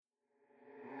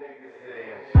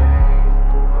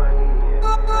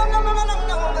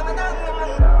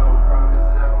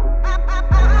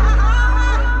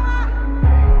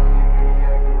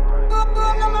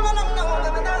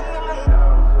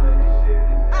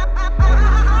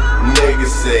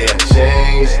Niggas say I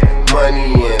changed,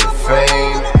 money and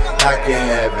fame. I can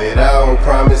have it all,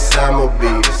 promise I'ma be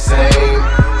the same.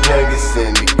 Youngest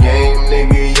in the game,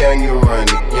 nigga, young you run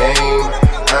the game.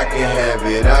 I can have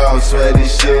it all, swear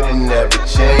this shit'll never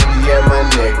change. Yeah, my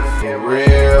nigga for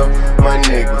real, my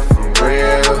nigga for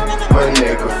real, my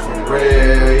nigga for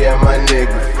real. Yeah, my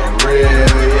nigga for real,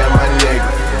 yeah, my nigga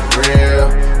for real,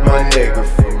 my nigga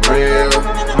for real,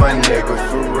 my nigga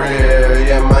for real.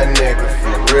 Yeah, my nigga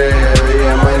for real,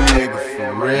 yeah, my nigga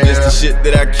for real. This the shit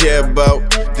that I care about.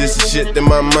 This the shit that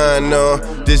my mind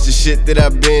on. This the shit that I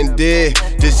been dead.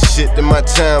 This the shit that my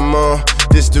time on.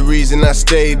 This the reason I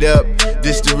stayed up.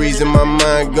 This the reason my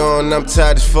mind gone. I'm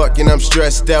tired as fuck and I'm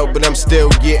stressed out, but I'm still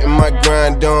getting my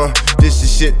grind on. This the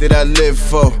shit that I live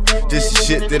for. This the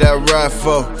shit that I ride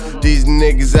for. These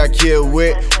niggas I kill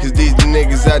with, cause these the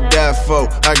niggas I die for.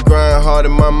 I grind harder,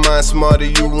 my mind smarter,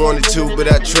 you wanted to, but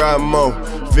I try more.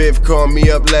 Viv called me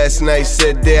up last night,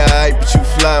 said they alright, but you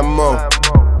fly more.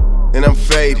 And I'm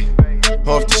faded,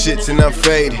 off the shits and I'm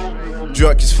faded.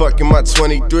 Drunk as fuck in my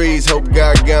 23s, hope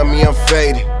God got me, I'm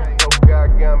faded.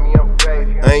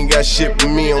 I ain't got shit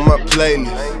with me on my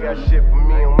playlist.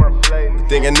 I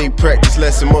think I need practice,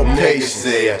 less and more patience. Niggas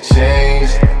say I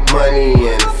changed, money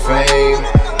and fame.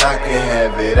 I can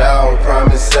have it all,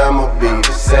 promise I'ma be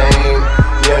the same.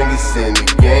 Youngest in the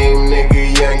game,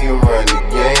 nigga, young you run the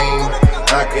game.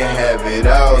 I can have it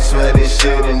all, swear this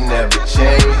shit'll never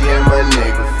change. Yeah, my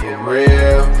nigga for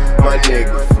real, my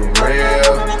nigga for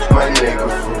real, my nigga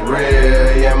for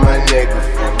real. Yeah, my nigga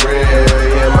for real,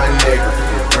 yeah, my nigga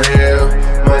for real,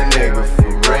 my nigga for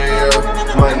real,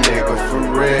 my nigga for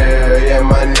real. Yeah,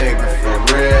 my nigga for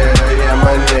real, yeah,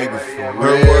 my nigga for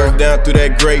real. Heard word down through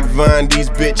that grapevine, these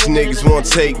bitch niggas won't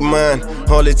take mine.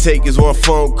 All it take is one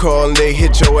phone call and they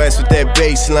hit your ass with that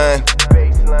baseline.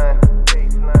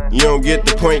 You don't get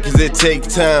the point cause it take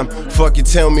time. Fuck you,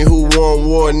 tell me who won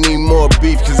war, need more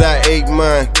beef cause I ate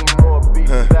mine.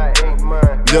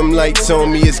 Them lights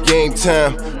on me, it's game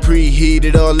time.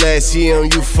 Preheated all last year on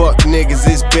you fuck niggas,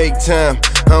 it's bake time.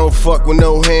 I don't fuck with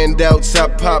no handouts, I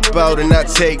pop out and I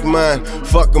take mine.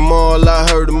 Fuck them all, I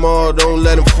heard them all, don't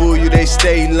let them fool you, they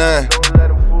stay lying.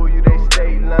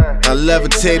 I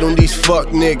levitate on these fuck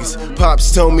niggas.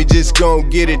 Pops told me just gon'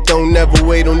 get it, don't never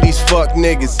wait on these fuck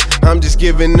niggas. I'm just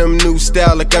giving them new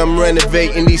style like I'm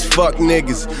renovating these fuck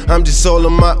niggas. I'm just all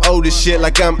on my older shit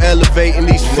like I'm elevating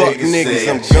these fuck niggas.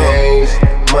 I'm changed,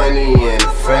 money and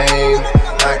fame.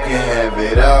 I can have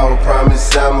it all,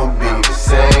 promise I'ma be the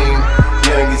same.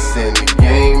 Youngest in the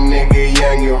game, nigga,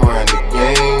 young you run the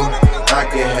game. I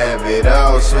can have it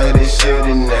all, swear this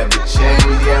shit'll never change.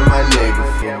 Yeah, my nigga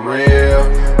for real,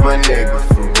 my nigga